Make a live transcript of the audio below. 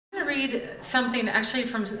read something actually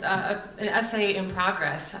from an essay in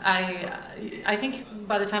progress. I think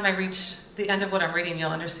by the time I reach the end of what I'm reading,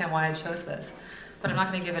 you'll understand why I chose this, but I'm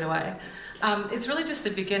not going to give it away. It's really just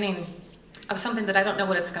the beginning of something that I don't know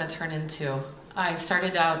what it's going to turn into. I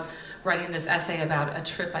started out writing this essay about a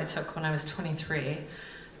trip I took when I was 23,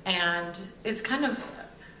 and it's kind of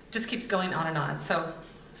just keeps going on and on. So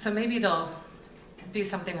maybe it'll be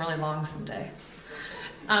something really long someday.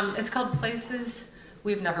 It's called Places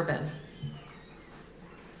We've Never Been.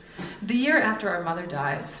 The year after our mother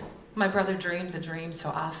dies, my brother dreams a dream so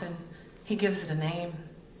often, he gives it a name.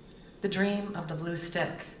 The dream of the blue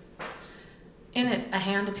stick. In it, a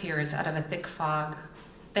hand appears out of a thick fog.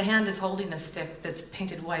 The hand is holding a stick that's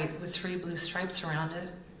painted white with 3 blue stripes around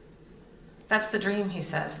it. That's the dream, he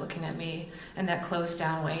says, looking at me in that closed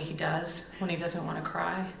down way he does when he doesn't want to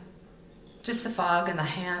cry. Just the fog and the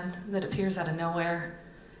hand that appears out of nowhere,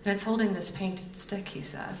 and it's holding this painted stick, he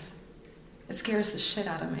says. It scares the shit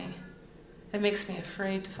out of me. It makes me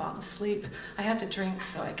afraid to fall asleep. I have to drink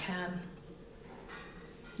so I can.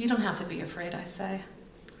 You don't have to be afraid, I say,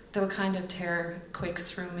 though a kind of terror quakes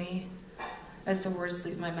through me as the words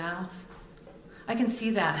leave my mouth. I can see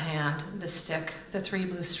that hand, the stick, the 3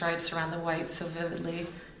 blue stripes around the white so vividly.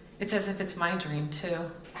 It's as if it's my dream,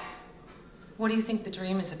 too. What do you think the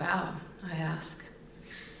dream is about? I ask.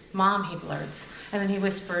 Mom, he blurts, and then he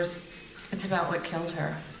whispers, it's about what killed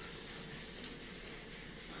her.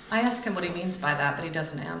 I ask him what he means by that, but he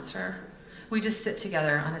doesn't answer. We just sit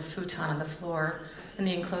together on his futon on the floor in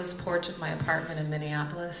the enclosed porch of my apartment in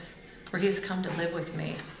Minneapolis, where he has come to live with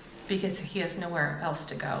me because he has nowhere else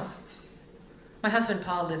to go. My husband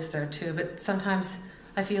Paul lives there too, but sometimes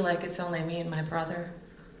I feel like it's only me and my brother,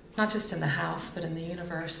 not just in the house, but in the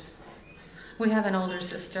universe. We have an older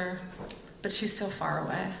sister, but she's so far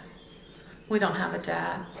away. We don't have a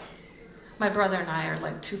dad. My brother and I are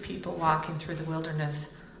like 2 people walking through the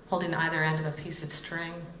wilderness, holding either end of a piece of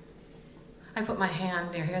string. I put my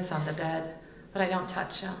hand near his on the bed, but I don't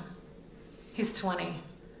touch him. He's 20,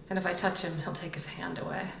 and if I touch him, he'll take his hand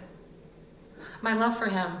away. My love for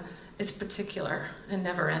him is particular and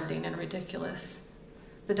never-ending and ridiculous.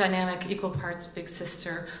 The dynamic equal parts big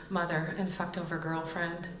sister, mother, and fucked-over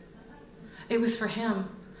girlfriend. It was for him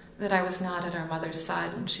that I was not at our mother's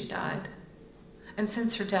side when she died. And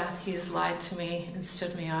since her death, he has lied to me and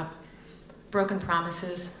stood me up, broken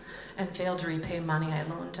promises, and failed to repay money I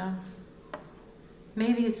loaned him.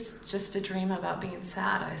 Maybe it's just a dream about being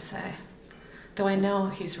sad, I say, though I know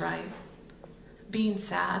he's right. Being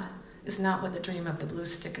sad is not what the dream of the blue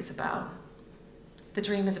stick is about. The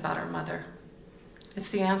dream is about our mother. It's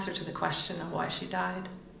the answer to the question of why she died.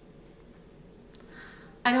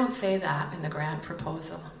 I don't say that in the grant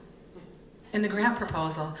proposal. In the grant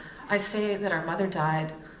proposal, I say that our mother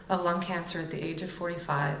died of lung cancer at the age of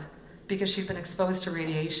 45 because she'd been exposed to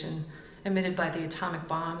radiation emitted by the atomic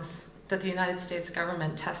bombs that the United States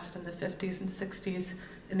government tested in the 50s and 60s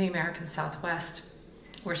in the American Southwest,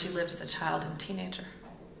 where she lived as a child and teenager.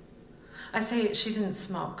 I say she didn't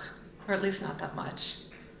smoke, or at least not that much.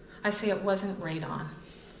 I say it wasn't radon.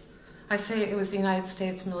 I say it was the United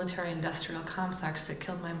States military-industrial complex that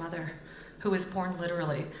killed my mother, who was born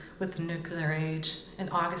literally with the nuclear age in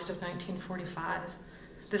August of 1945,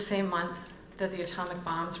 the same month that the atomic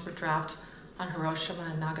bombs were dropped on Hiroshima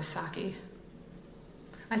and Nagasaki.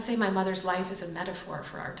 I say my mother's life is a metaphor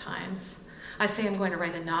for our times. I say I'm going to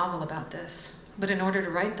write a novel about this, but in order to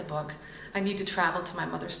write the book, I need to travel to my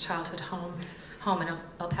mother's childhood home in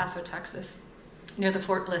El Paso, Texas, near the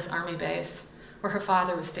Fort Bliss Army Base, where her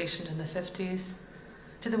father was stationed in the 50s,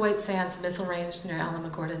 to the White Sands Missile Range near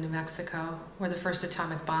Alamogordo, New Mexico, where the first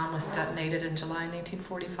atomic bomb was detonated in July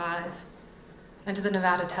 1945, and to the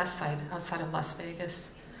Nevada test site outside of Las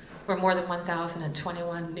Vegas, where more than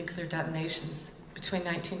 1,021 nuclear detonations between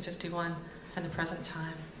 1951 and the present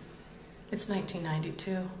time. It's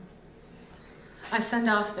 1992. I send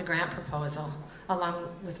off the grant proposal along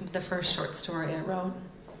with the first short story I wrote.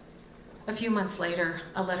 A few months later,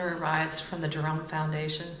 a letter arrives from the Jerome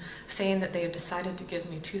Foundation saying that they have decided to give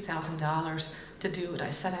me $2,000 to do what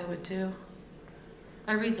I said I would do.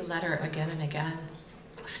 I read the letter again and again,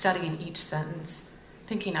 studying each sentence,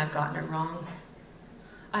 thinking I've gotten it wrong.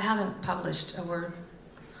 I haven't published a word.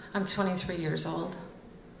 I'm 23 years old.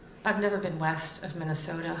 I've never been west of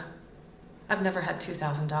Minnesota. I've never had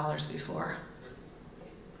 $2,000 before.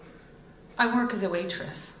 I work as a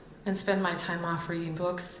waitress and spend my time off reading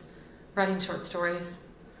books, writing short stories,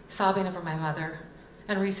 sobbing over my mother,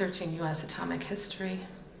 and researching U.S. atomic history.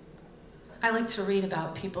 I like to read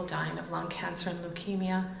about people dying of lung cancer and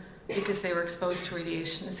leukemia because they were exposed to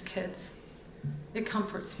radiation as kids. It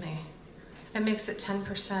comforts me, It makes it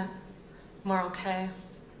 10% more okay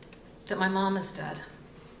that my mom is dead.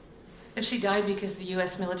 If she died because the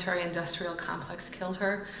US military-industrial complex killed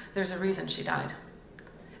her, there's a reason she died.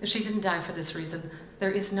 If she didn't die for this reason,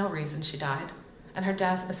 there is no reason she died, and her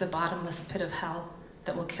death is a bottomless pit of hell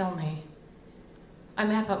that will kill me. I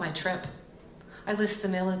map out my trip. I list the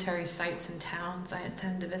military sites and towns I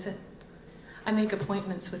intend to visit. I make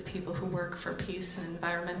appointments with people who work for peace and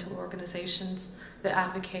environmental organizations that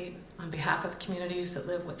advocate on behalf of communities that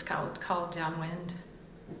live what's called downwind.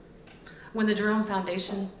 When the Jerome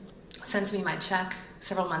Foundation sends me my check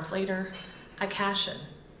several months later, I cash it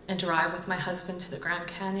and drive with my husband to the Grand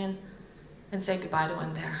Canyon and say goodbye to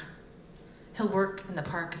him there. He'll work in the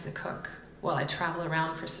park as a cook while I travel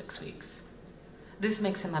around for 6 weeks. This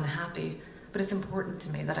makes him unhappy, but it's important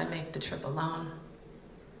to me that I make the trip alone.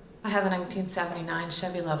 I have a 1979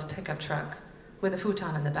 Chevy Love pickup truck with a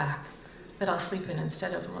futon in the back that I'll sleep in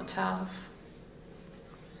instead of motels.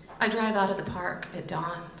 I drive out of the park at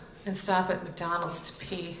dawn and stop at McDonald's to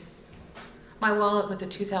pee. My wallet with the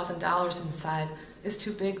 $2,000 inside is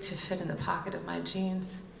too big to fit in the pocket of my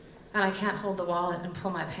jeans, and I can't hold the wallet and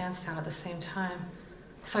pull my pants down at the same time,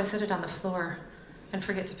 so I set it on the floor and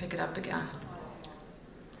forget to pick it up again.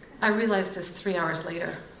 I realize this 3 hours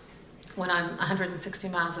later, when I'm 160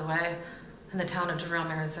 miles away in the town of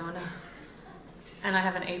Jerome, Arizona, and I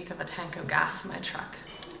have an eighth of a tank of gas in my truck.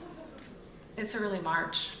 It's early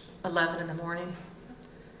March, 11 in the morning.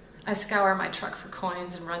 I scour my truck for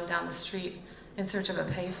coins and run down the street in search of a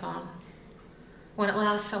payphone. When at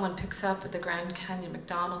last someone picks up at the Grand Canyon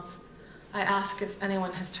McDonald's, I ask if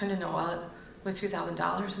anyone has turned in a wallet with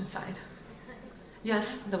 $2,000 inside.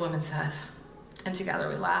 Yes, the woman says, and together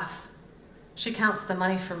we laugh. She counts the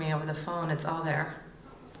money for me over the phone. It's all there.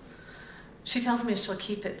 She tells me she'll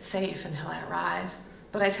keep it safe until I arrive,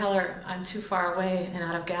 but I tell her I'm too far away and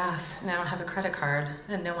out of gas, and I don't have a credit card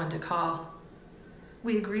and no one to call.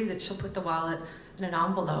 We agree that she'll put the wallet in an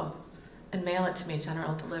envelope and mail it to me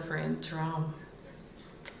general delivery in Jerome.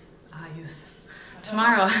 Ah, youth.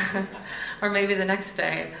 Tomorrow, or maybe the next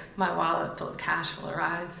day, my wallet full of cash will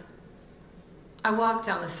arrive. I walk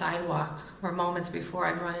down the sidewalk where moments before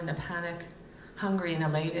I'd run into panic, hungry and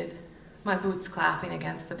elated, my boots clapping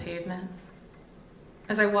against the pavement.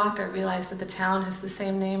 As I walk, I realize that the town has the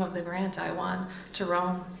same name of the grant I won,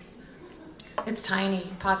 Jerome. It's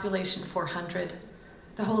tiny, population 400.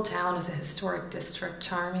 The whole town is a historic district,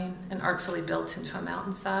 charming and artfully built into a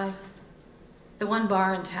mountainside. The one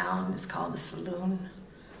bar in town is called the Saloon.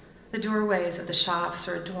 The doorways of the shops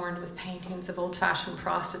are adorned with paintings of old-fashioned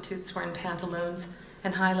prostitutes wearing pantaloons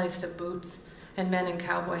and high-laced boots, and men in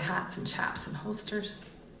cowboy hats and chaps and holsters.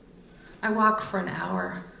 I walk for an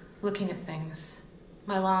hour, looking at things,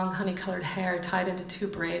 my long honey-colored hair tied into 2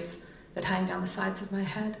 braids that hang down the sides of my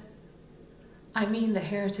head. I mean the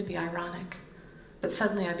hair to be ironic, but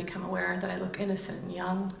suddenly I become aware that I look innocent and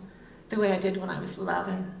young, the way I did when I was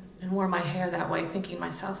 11 and wore my hair that way, thinking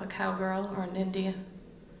myself a cowgirl or an Indian.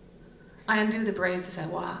 I undo the braids as I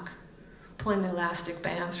walk, pulling the elastic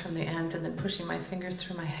bands from the ends and then pushing my fingers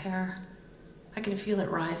through my hair. I can feel it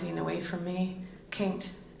rising away from me,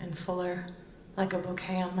 kinked and fuller, like a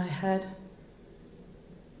bouquet on my head.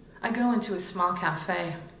 I go into a small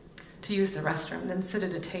cafe to use the restroom, then sit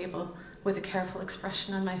at a table with a careful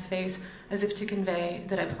expression on my face, as if to convey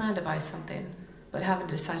that I plan to buy something, but haven't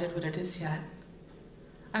decided what it is yet.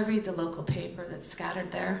 I read the local paper that's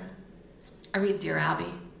scattered there. I read Dear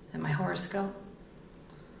Abby and my horoscope.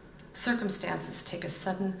 Circumstances take a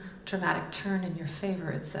sudden, dramatic turn in your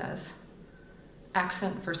favor, it says.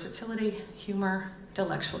 Accent versatility, humor,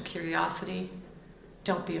 intellectual curiosity.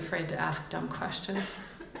 Don't be afraid to ask dumb questions.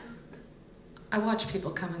 I watch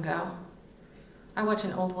people come and go. I watch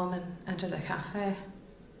an old woman enter the cafe.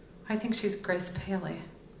 I think she's Grace Paley.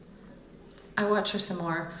 I watch her some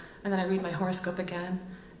more, and then I read my horoscope again,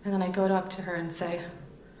 and then I go up to her and say,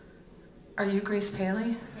 "Are you Grace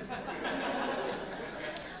Paley?"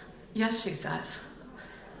 "Yes," she says,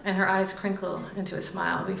 and her eyes crinkle into a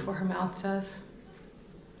smile before her mouth does.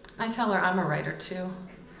 I tell her I'm a writer too.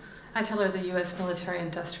 I tell her the US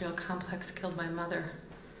military-industrial complex killed my mother,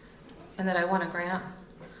 and that I won a grant,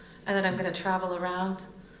 and that I'm going to travel around,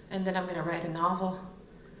 and then I'm going to write a novel,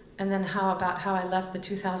 and then how I left the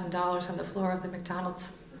 $2,000 on the floor of the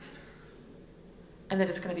McDonald's, and that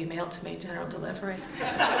it's going to be mailed to me, general delivery.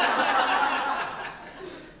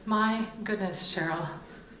 "My goodness, Cheryl,"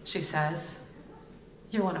 she says,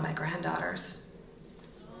 "you're one of my granddaughters."